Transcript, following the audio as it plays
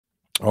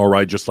All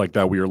right, just like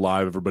that, we are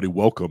live. Everybody,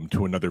 welcome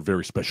to another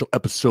very special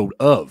episode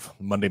of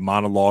Monday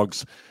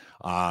Monologues.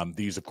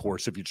 These, of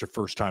course, if it's your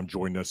first time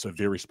joining us, a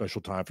very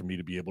special time for me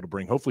to be able to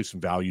bring hopefully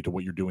some value to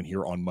what you're doing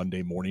here on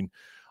Monday morning.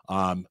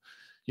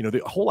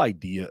 The whole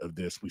idea of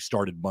this we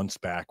started months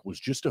back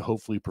was just to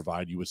hopefully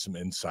provide you with some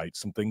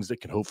insights, some things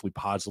that can hopefully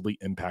positively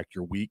impact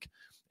your week.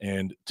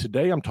 And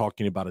today I'm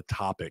talking about a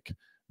topic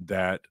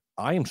that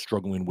I am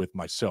struggling with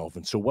myself.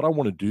 And so, what I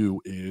want to do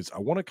is, I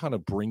want to kind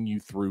of bring you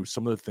through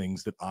some of the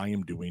things that I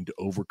am doing to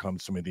overcome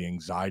some of the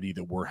anxiety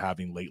that we're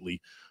having lately,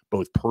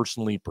 both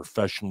personally,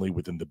 professionally,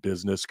 within the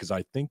business, because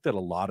I think that a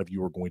lot of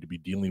you are going to be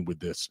dealing with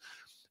this,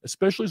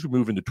 especially as we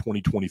move into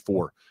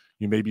 2024.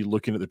 You may be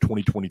looking at the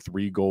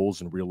 2023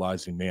 goals and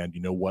realizing, man,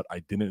 you know what? I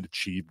didn't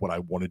achieve what I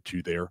wanted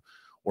to there.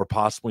 Or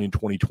possibly in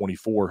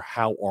 2024,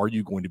 how are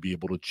you going to be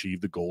able to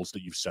achieve the goals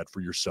that you've set for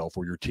yourself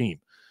or your team?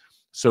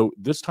 So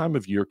this time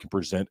of year can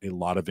present a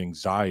lot of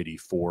anxiety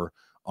for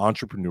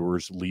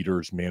entrepreneurs,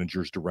 leaders,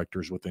 managers,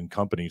 directors within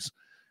companies,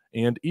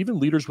 and even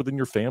leaders within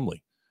your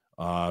family.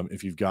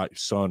 If you've got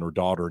son or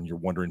daughter and you're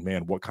wondering,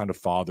 man, what kind of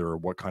father or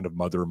what kind of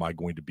mother am I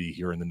going to be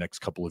here in the next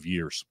couple of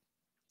years?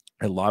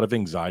 A lot of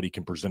anxiety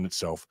can present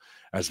itself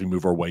as we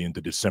move our way into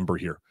December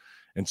here.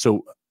 And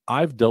so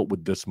I've dealt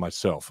with this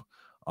myself.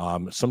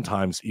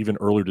 Sometimes even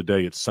earlier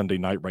today, it's Sunday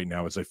night right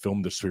now as I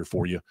film this here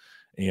for you.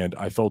 And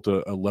I felt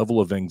a level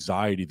of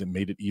anxiety that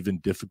made it even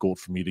difficult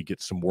for me to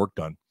get some work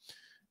done.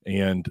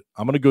 And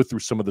I'm going to go through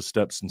some of the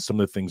steps and some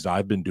of the things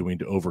I've been doing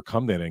to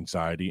overcome that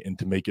anxiety and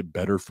to make it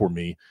better for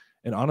me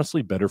and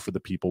honestly better for the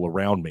people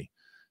around me.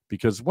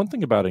 Because one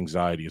thing about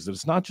anxiety is that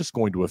it's not just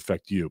going to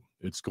affect you,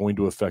 it's going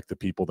to affect the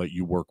people that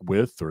you work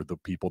with or the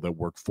people that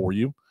work for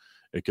you.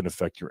 It can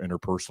affect your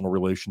interpersonal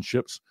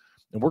relationships.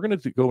 And we're going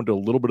to go into a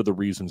little bit of the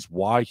reasons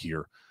why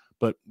here.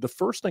 But the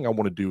first thing I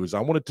want to do is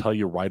I want to tell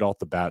you right off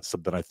the bat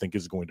something I think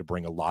is going to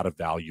bring a lot of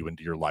value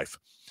into your life.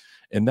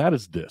 And that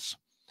is this.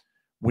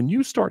 When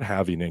you start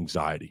having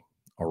anxiety,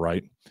 all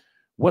right,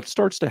 what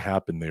starts to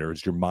happen there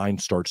is your mind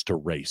starts to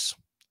race.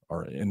 All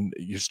right, and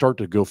you start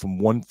to go from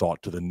one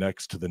thought to the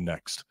next to the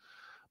next.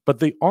 But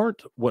they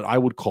aren't what I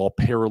would call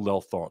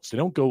parallel thoughts. They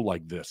don't go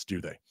like this,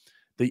 do they?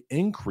 They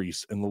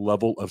increase in the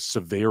level of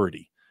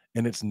severity,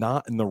 and it's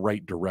not in the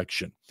right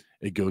direction.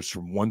 It goes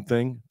from one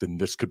thing, then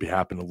this could be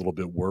happening a little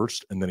bit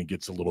worse, and then it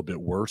gets a little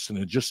bit worse, and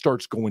it just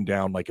starts going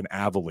down like an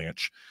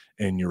avalanche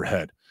in your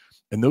head.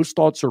 And those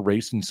thoughts are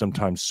racing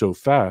sometimes so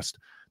fast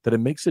that it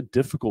makes it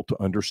difficult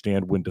to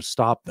understand when to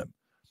stop them.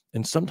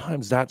 And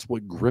sometimes that's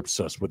what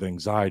grips us with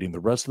anxiety and the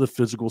rest of the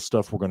physical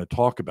stuff we're going to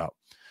talk about.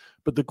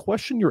 But the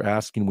question you're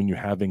asking when you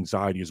have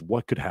anxiety is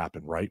what could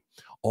happen, right?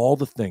 All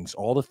the things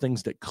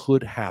that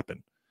could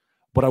happen.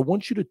 But I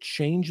want you to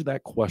change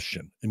that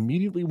question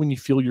immediately when you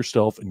feel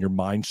yourself and your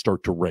mind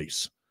start to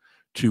race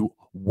to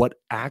what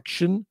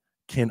action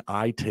can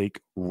I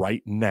take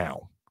right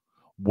now?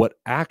 What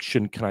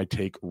action can I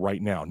take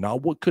right now?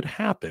 Not what could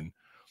happen,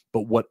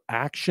 but what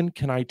action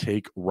can I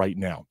take right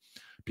now?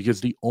 Because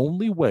the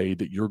only way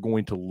that you're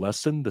going to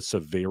lessen the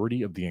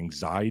severity of the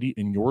anxiety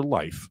in your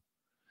life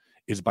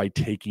is by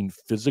taking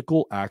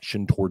physical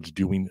action towards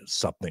doing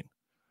something.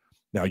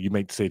 Now, you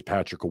may say,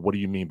 Patrick, well, what do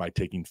you mean by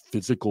taking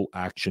physical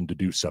action to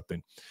do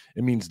something?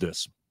 It means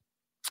this.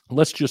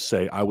 Let's just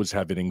say I was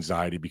having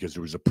anxiety because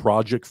there was a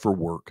project for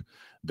work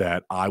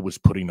that I was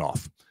putting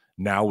off.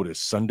 Now it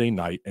is Sunday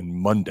night and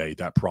Monday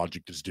that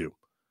project is due.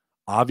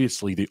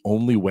 Obviously, the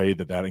only way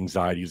that that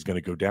anxiety is going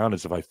to go down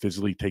is if I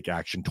physically take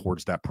action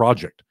towards that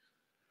project.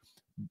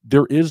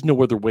 There is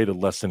no other way to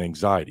lessen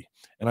anxiety.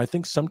 And I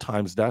think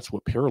sometimes that's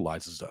what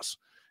paralyzes us,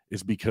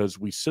 is because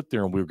we sit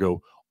there and we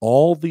go,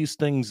 all these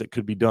things that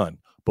could be done,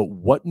 but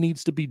what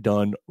needs to be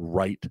done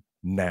right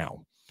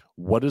now?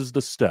 What is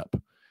the step?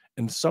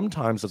 And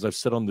sometimes, as I've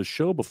said on the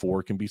show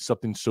before, it can be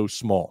something so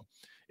small.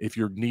 If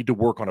you need to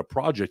work on a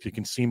project, it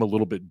can seem a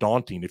little bit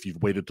daunting if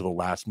you've waited to the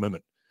last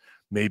minute.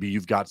 Maybe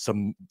you've got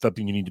something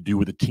you need to do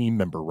with a team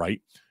member, right?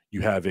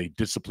 You have a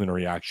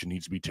disciplinary action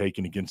needs to be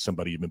taken against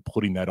somebody. You've been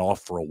putting that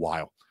off for a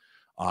while.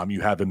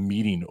 You have a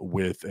meeting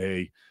with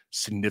a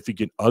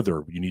significant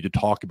other. You need to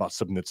talk about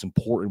something that's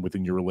important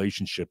within your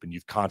relationship, and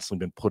you've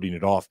constantly been putting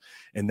it off.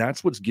 And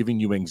that's what's giving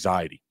you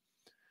anxiety.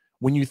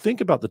 When you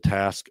think about the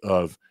task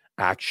of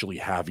actually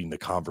having the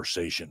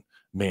conversation,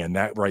 man,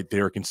 that right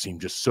there can seem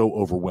just so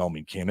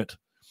overwhelming, can it?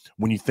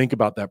 When you think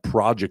about that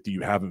project that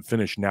you haven't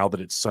finished now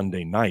that it's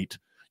Sunday night,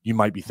 you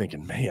might be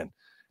thinking, man,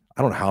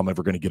 I don't know how I'm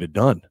ever going to get it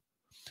done.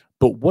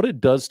 But what it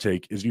does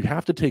take is you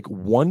have to take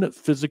one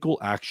physical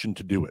action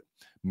to do it.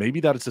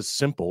 Maybe that is as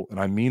simple, and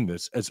I mean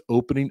this, as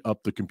opening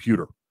up the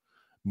computer.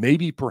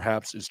 Maybe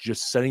perhaps it's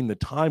just setting the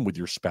time with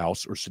your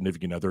spouse or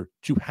significant other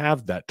to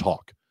have that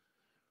talk.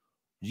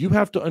 You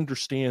have to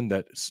understand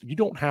that you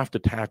don't have to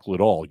tackle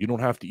it all. You don't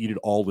have to eat it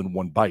all in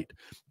one bite,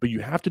 but you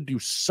have to do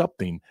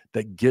something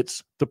that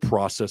gets the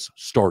process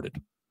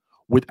started.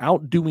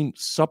 Without doing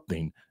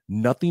something,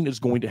 nothing is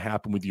going to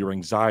happen with your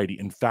anxiety.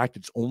 In fact,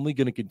 it's only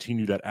going to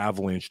continue that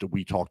avalanche that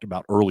we talked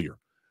about earlier.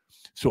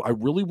 So I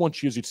really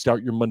want you, as you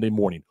start your Monday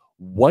morning,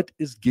 what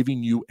is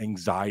giving you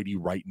anxiety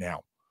right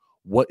now?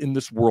 What in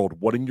this world,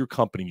 what in your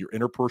company, your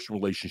interpersonal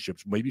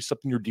relationships, maybe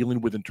something you're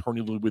dealing with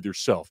internally with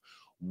yourself,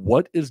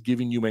 what is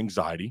giving you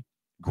anxiety?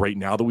 Great.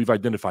 Now that we've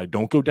identified,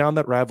 don't go down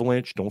that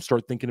avalanche. Don't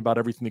start thinking about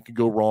everything that could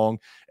go wrong,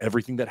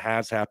 everything that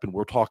has happened.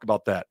 We'll talk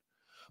about that.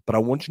 But I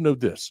want you to know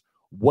this.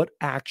 What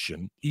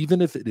action,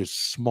 even if it is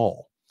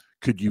small,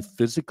 could you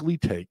physically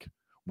take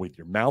with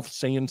your mouth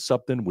saying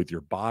something, with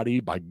your body,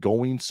 by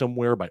going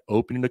somewhere, by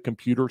opening a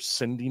computer,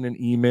 sending an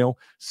email,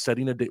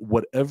 setting a date,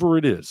 whatever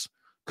it is,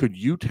 could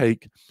you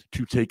take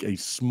to take a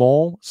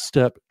small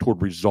step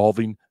toward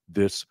resolving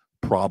this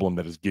problem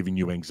that is giving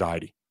you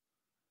anxiety?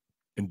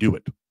 And do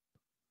it.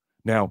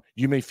 Now,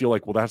 you may feel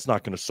like, well, that's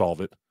not going to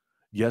solve it.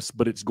 Yes,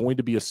 but it's going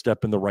to be a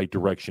step in the right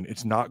direction.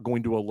 It's not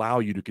going to allow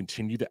you to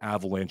continue the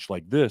avalanche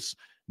like this.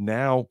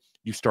 Now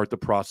you start the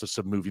process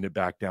of moving it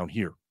back down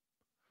here.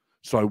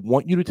 So I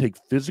want you to take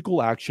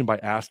physical action by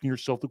asking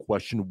yourself the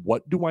question,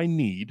 what do I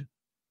need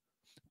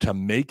to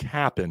make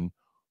happen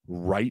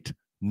right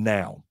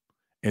now?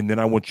 And then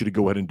I want you to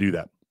go ahead and do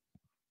that.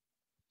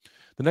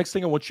 The next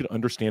thing I want you to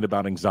understand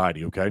about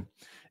anxiety, okay,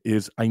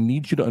 is I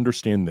need you to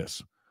understand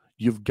this.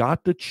 You've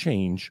got to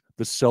change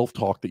the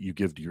self-talk that you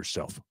give to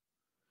yourself.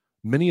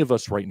 Many of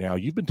us right now,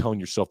 you've been telling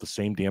yourself the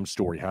same damn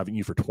story, haven't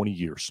you, for 20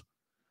 years?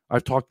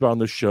 I've talked about on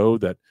this show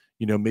that,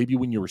 maybe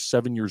when you were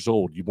 7 years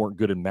old, you weren't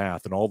good in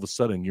math, and all of a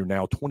sudden you're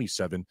now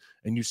 27,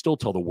 and you still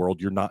tell the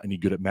world you're not any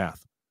good at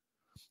math.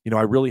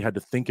 I really had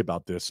to think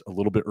about this a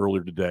little bit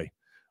earlier today.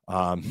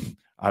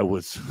 I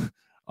was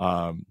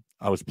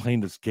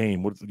playing this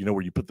game,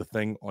 where you put the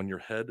thing on your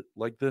head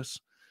like this,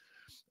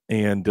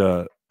 and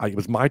it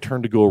was my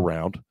turn to go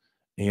around,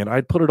 and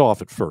I'd put it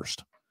off at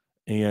first,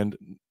 and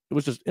it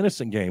was just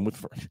innocent game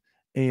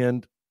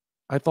and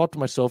I thought to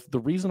myself, the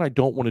reason I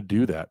don't want to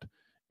do that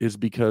is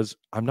because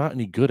I'm not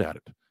any good at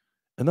it.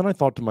 And then I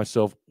thought to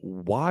myself,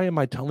 why am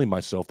I telling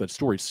myself that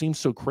story? It seems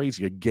so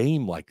crazy, a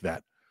game like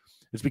that.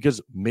 It's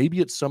because maybe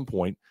at some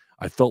point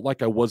I felt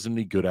like I wasn't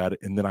any good at it,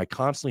 and then I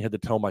constantly had to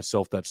tell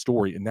myself that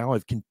story, and now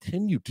I've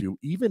continued to,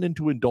 even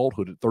into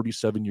adulthood at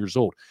 37 years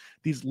old.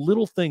 These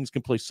little things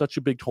can play such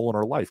a big toll in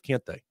our life,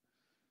 can't they?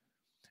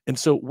 And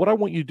so what I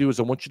want you to do is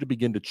I want you to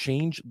begin to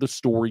change the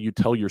story you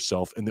tell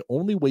yourself. And the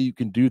only way you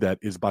can do that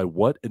is by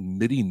what?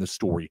 Admitting the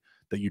story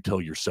that you tell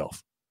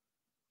yourself.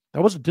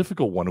 That was a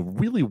difficult one, a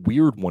really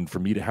weird one for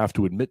me to have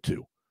to admit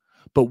to.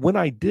 But when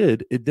I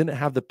did, it didn't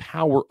have the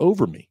power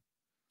over me.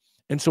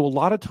 And so a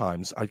lot of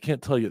times, I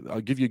can't tell you,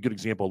 I'll give you a good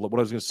example. What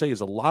I was going to say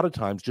is a lot of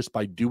times just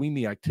by doing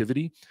the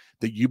activity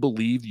that you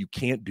believe you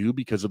can't do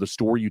because of the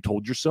story you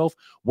told yourself,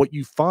 what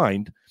you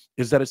find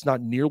is that it's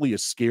not nearly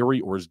as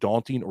scary or as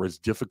daunting or as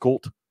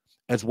difficult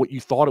as what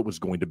you thought it was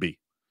going to be.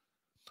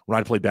 When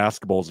I played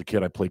basketball as a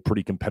kid, I played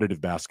pretty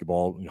competitive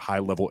basketball,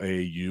 high-level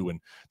AAU, and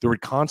there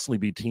would constantly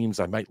be teams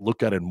I might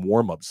look at in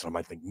warm-ups, and I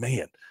might think,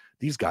 man,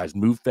 these guys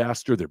move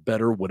faster, they're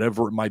better,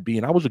 whatever it might be,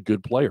 and I was a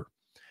good player.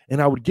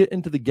 And I would get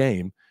into the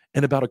game,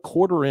 and about a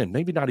quarter in,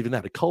 maybe not even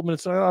that, a couple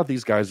minutes,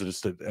 these guys are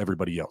just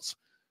everybody else.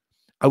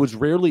 I was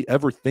rarely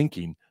ever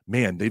thinking,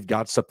 man, they've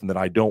got something that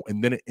I don't,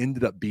 and then it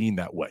ended up being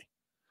that way.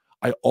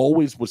 I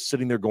always was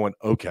sitting there going,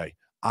 okay,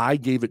 I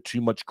gave it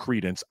too much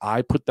credence.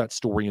 I put that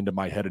story into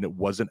my head and it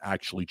wasn't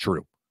actually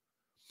true.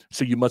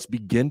 So you must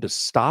begin to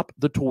stop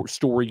the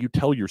story you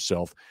tell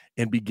yourself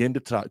and begin to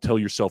tell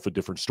yourself a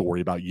different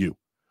story about you.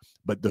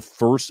 But the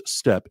first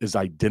step is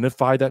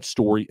identify that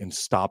story and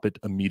stop it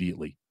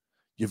immediately.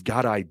 You've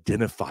got to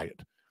identify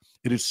it.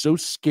 It is so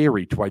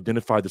scary to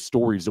identify the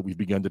stories that we've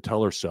begun to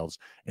tell ourselves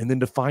and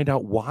then to find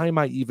out, why am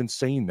I even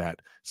saying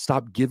that?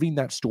 Stop giving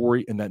that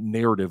story and that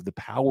narrative the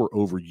power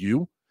over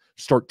you.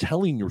 Start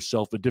telling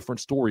yourself a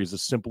different story,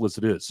 as simple as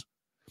it is.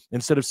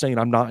 Instead of saying,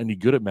 I'm not any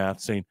good at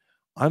math, saying,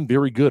 I'm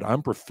very good.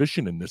 I'm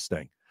proficient in this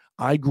thing.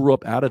 I grew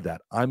up out of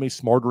that. I'm a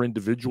smarter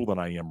individual than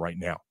I am right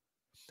now.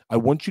 I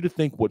want you to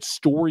think what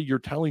story you're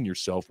telling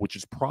yourself, which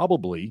is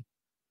probably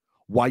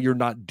why you're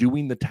not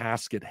doing the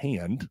task at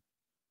hand,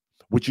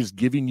 which is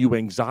giving you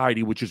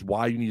anxiety, which is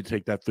why you need to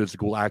take that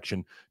physical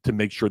action to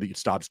make sure that it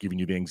stops giving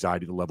you the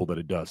anxiety to the level that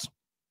it does.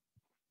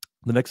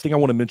 The next thing I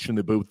want to mention,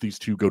 that both these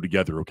two go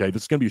together, okay?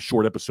 This is going to be a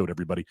short episode,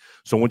 everybody,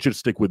 so I want you to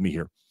stick with me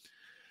here.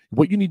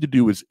 What you need to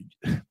do is,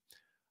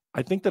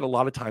 I think that a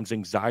lot of times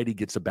anxiety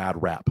gets a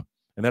bad rap,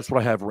 and that's what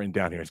I have written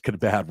down here. It's got a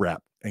bad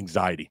rap,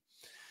 anxiety.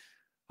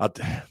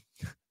 This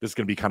is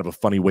going to be kind of a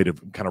funny way to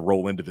kind of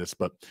roll into this,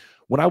 but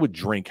when I would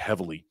drink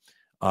heavily,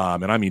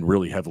 and I mean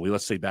really heavily,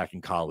 let's say back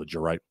in college,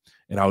 all right,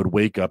 and I would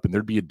wake up, and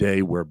there'd be a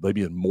day where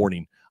maybe in the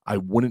morning, I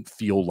wouldn't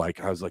feel like,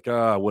 I was like,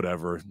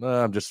 whatever,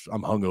 I'm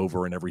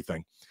hungover and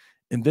everything.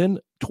 And then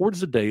towards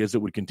the day, as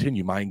it would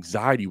continue, my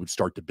anxiety would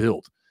start to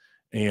build.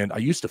 And I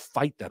used to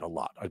fight that a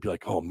lot. I'd be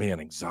like, oh man,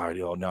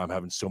 anxiety. Oh, now I'm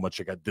having so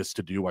much. I got this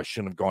to do. I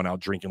shouldn't have gone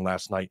out drinking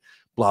last night,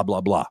 blah, blah,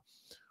 blah.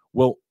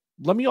 Well,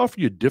 let me offer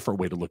you a different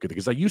way to look at it,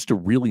 because I used to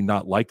really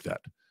not like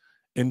that.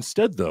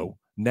 Instead, though,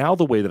 now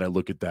the way that I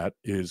look at that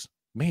is,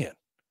 man,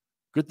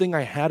 good thing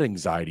I had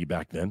anxiety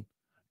back then.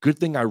 Good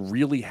thing I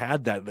really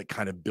had that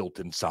kind of built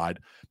inside,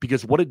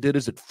 because what it did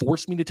is it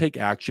forced me to take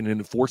action and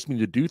it forced me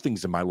to do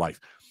things in my life.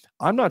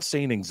 I'm not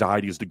saying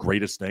anxiety is the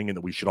greatest thing and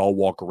that we should all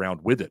walk around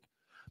with it.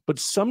 But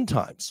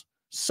sometimes,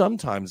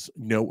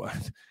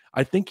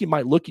 I think you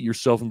might look at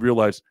yourself and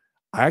realize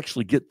I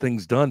actually get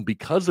things done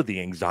because of the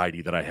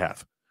anxiety that I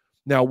have.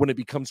 Now, when it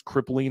becomes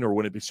crippling or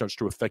when it starts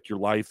to affect your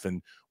life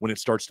and when it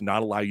starts to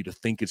not allow you to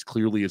think as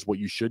clearly as what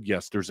you should,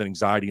 yes, there's an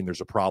anxiety and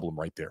there's a problem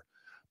right there.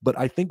 But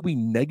I think we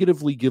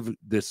negatively give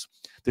this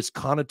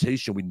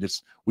connotation.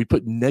 We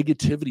put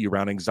negativity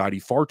around anxiety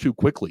far too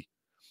quickly.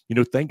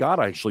 Thank God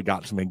I actually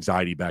got some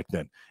anxiety back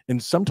then.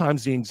 And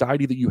sometimes the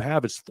anxiety that you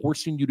have is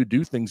forcing you to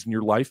do things in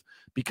your life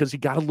because you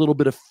got a little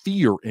bit of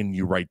fear in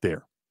you right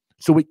there.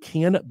 So it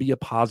can be a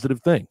positive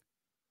thing.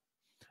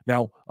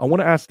 Now, I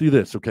want to ask you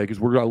this, okay, because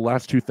we're got the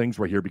last two things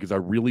right here because I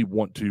really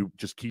want to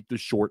just keep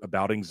this short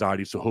about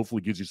anxiety. So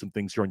hopefully it gives you some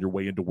things here on your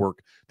way into work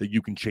that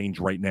you can change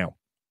right now.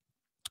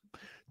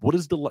 What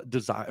is the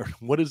desire?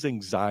 What is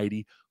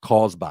anxiety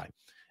caused by?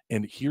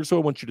 And here's what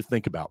I want you to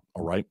think about,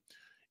 all right?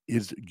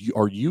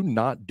 Are you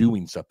not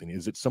doing something?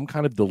 Is it some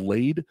kind of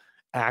delayed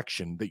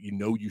action that you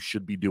know you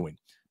should be doing?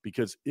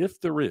 Because if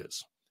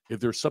there's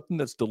something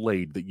that's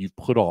delayed that you've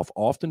put off,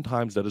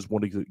 oftentimes that is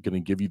what is going to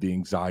give you the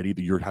anxiety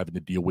that you're having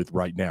to deal with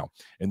right now.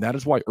 And that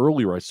is why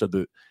earlier I said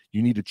that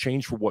you need to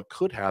change from what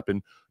could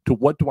happen to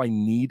what do I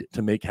need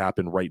to make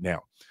happen right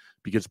now?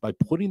 Because by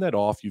putting that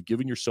off, you've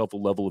given yourself a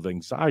level of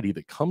anxiety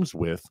that comes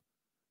with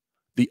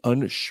the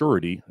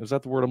unsurety. Is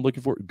that the word I'm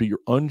looking for? But you're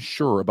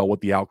unsure about what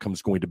the outcome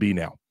is going to be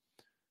now.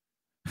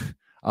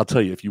 I'll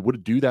tell you, if you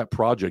would do that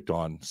project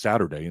on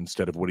Saturday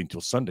instead of waiting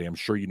until Sunday, I'm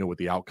sure you know what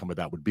the outcome of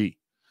that would be.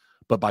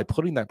 But by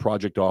putting that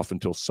project off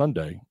until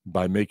Sunday,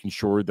 by making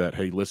sure that,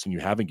 hey, listen, you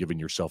haven't given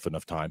yourself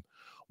enough time,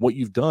 what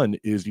you've done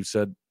is you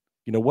said,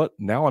 you know what,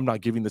 now I'm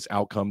not giving this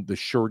outcome the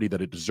surety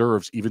that it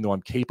deserves, even though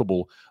I'm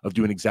capable of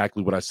doing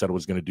exactly what I said I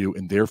was going to do.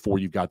 And therefore,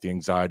 you've got the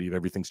anxiety and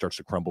everything starts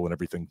to crumble and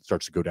everything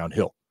starts to go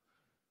downhill.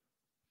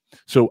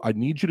 So I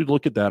need you to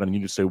look at that and I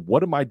need to say,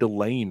 what am I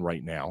delaying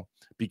right now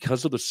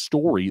because of the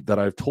story that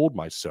I've told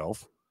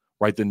myself,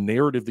 right? The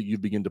narrative that you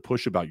begin to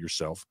push about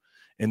yourself.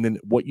 And then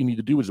what you need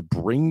to do is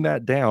bring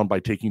that down by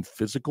taking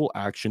physical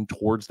action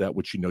towards that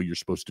which you know you're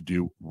supposed to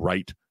do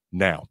right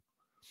now.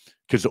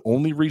 Because the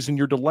only reason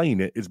you're delaying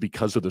it is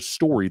because of the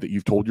story that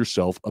you've told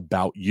yourself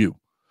about you.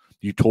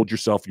 You told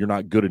yourself you're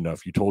not good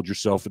enough. You told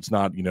yourself it's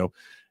not,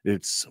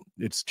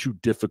 it's too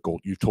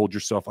difficult. You've told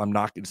yourself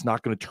it's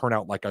not going to turn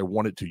out like I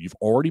want it to. You've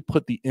already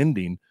put the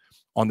ending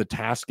on the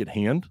task at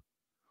hand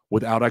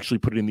without actually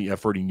putting in the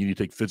effort, and you need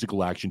to take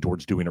physical action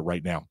towards doing it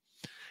right now.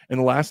 And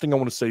the last thing I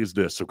want to say is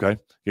this, okay?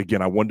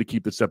 Again, I wanted to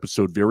keep this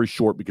episode very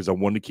short because I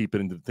wanted to keep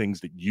it into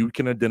things that you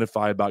can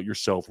identify about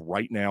yourself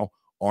right now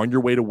on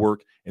your way to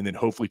work, and then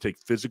hopefully take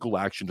physical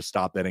action to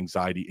stop that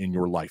anxiety in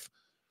your life.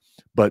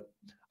 But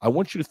I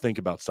want you to think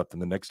about something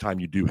the next time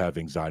you do have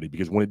anxiety,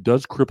 because when it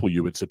does cripple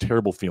you, it's a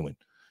terrible feeling.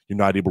 You're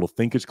not able to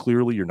think as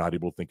clearly. You're not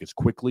able to think as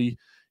quickly.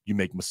 You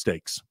make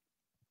mistakes.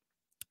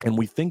 And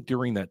we think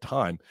during that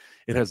time,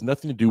 it has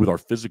nothing to do with our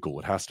physical.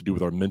 It has to do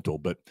with our mental.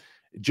 But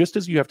just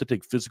as you have to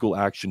take physical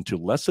action to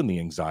lessen the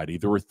anxiety,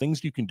 there are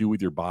things you can do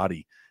with your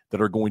body that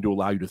are going to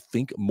allow you to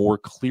think more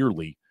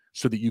clearly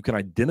so that you can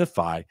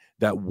identify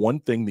that one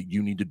thing that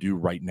you need to do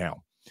right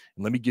now.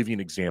 And let me give you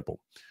an example.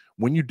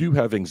 When you do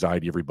have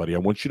anxiety, everybody, I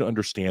want you to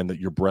understand that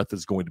your breath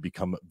is going to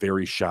become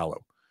very shallow.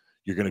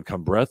 You're going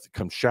to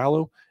become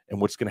shallow,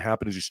 and what's going to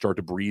happen is you start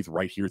to breathe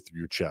right here through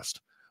your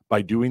chest.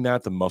 By doing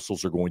that, the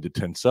muscles are going to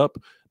tense up.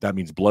 That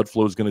means blood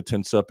flow is going to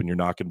tense up, and you're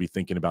not going to be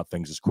thinking about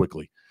things as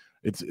quickly.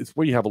 It's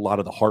where you have a lot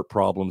of the heart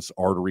problems,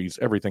 arteries,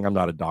 everything. I'm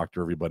not a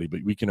doctor, everybody, but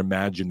we can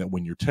imagine that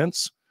when you're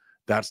tense,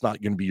 that's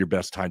not going to be your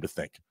best time to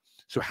think.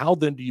 So how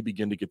then do you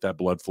begin to get that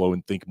blood flow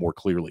and think more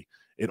clearly?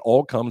 It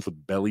all comes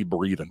with belly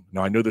breathing.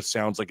 Now, I know this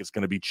sounds like it's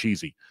going to be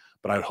cheesy,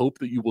 but I hope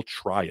that you will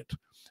try it.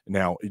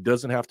 Now, it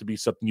doesn't have to be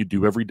something you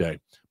do every day,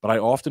 but I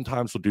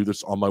oftentimes will do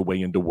this on my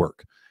way into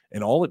work.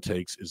 And all it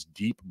takes is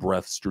deep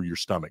breaths through your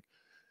stomach.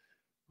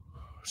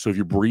 So if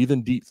you're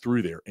breathing deep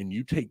through there and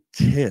you take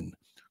 10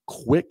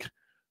 quick,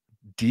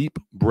 deep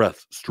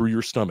breaths through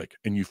your stomach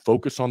and you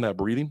focus on that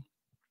breathing,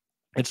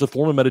 it's a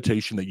form of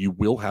meditation that you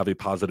will have a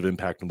positive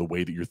impact on the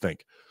way that you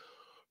think.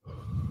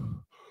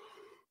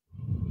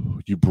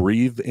 You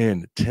breathe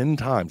in 10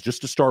 times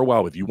just to start a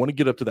while with. You want to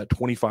get up to that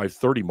 25,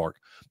 30 mark.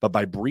 But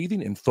by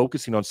breathing and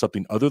focusing on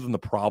something other than the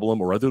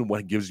problem or other than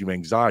what gives you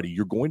anxiety,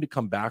 you're going to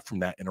come back from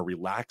that in a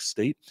relaxed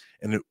state.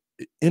 And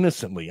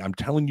innocently, I'm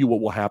telling you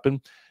what will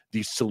happen.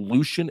 The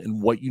solution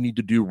and what you need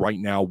to do right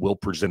now will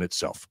present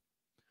itself.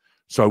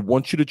 So I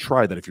want you to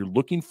try that. If you're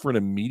looking for an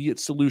immediate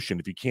solution,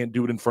 if you can't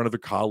do it in front of your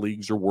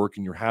colleagues or work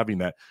and you're having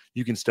that,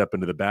 you can step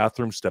into the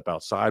bathroom, step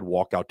outside,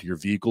 walk out to your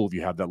vehicle if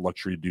you have that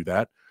luxury to do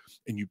that.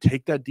 And you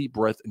take that deep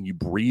breath and you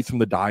breathe from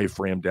the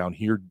diaphragm down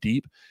here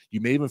deep.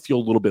 You may even feel a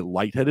little bit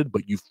lightheaded,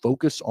 but you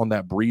focus on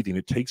that breathing.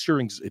 It takes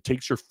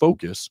your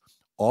focus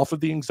off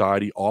of the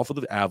anxiety, off of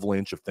the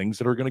avalanche of things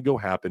that are going to go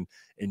happen,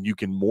 and you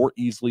can more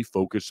easily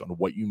focus on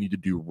what you need to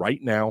do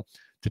right now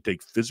to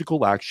take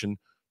physical action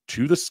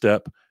to the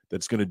step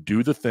that's going to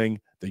do the thing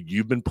that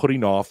you've been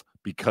putting off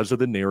because of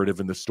the narrative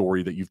and the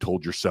story that you've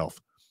told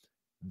yourself.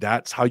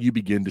 That's how you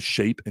begin to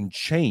shape and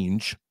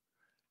change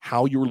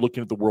how you're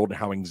looking at the world and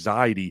how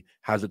anxiety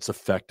has its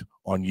effect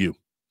on you.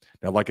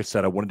 Now, like I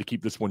said, I wanted to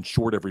keep this one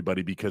short,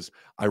 everybody, because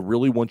I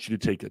really want you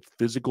to take a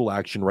physical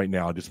action right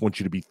now. I just want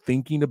you to be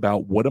thinking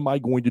about, what am I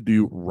going to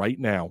do right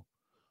now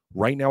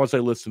as I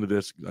listen to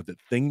this, the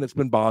thing that's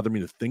been bothering me,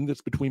 the thing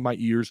that's between my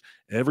ears,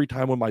 every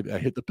time when I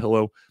hit the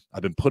pillow,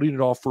 I've been putting it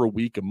off for a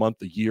week, a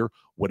month, a year,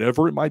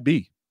 whatever it might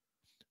be.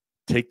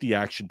 Take the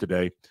action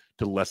today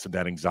to lessen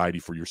that anxiety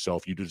for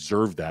yourself. You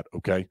deserve that,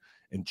 okay?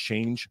 And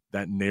change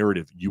that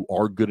narrative. You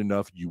are good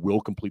enough. You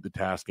will complete the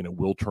task, and it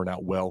will turn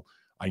out well.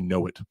 I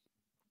know it.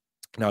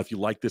 Now, if you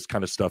like this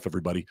kind of stuff,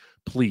 everybody,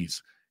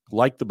 please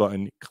like the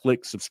button,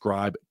 click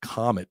subscribe,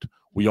 comment.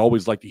 We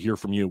always like to hear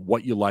from you,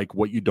 what you like,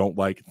 what you don't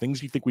like,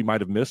 things you think we might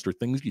have missed, or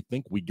things you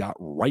think we got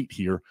right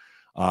here.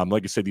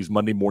 Like I said, these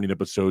Monday morning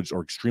episodes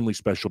are extremely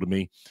special to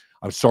me.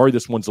 I'm sorry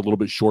this one's a little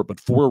bit short, but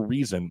for a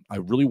reason. I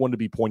really wanted to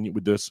be poignant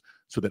with this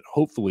so that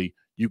hopefully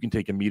you can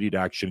take immediate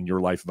action in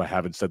your life if I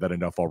haven't said that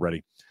enough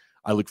already.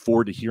 I look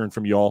forward to hearing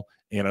from y'all,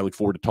 and I look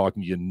forward to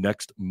talking to you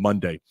next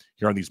Monday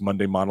here on these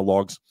Monday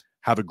Monologues.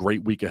 Have a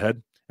great week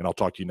ahead, and I'll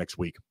talk to you next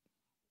week.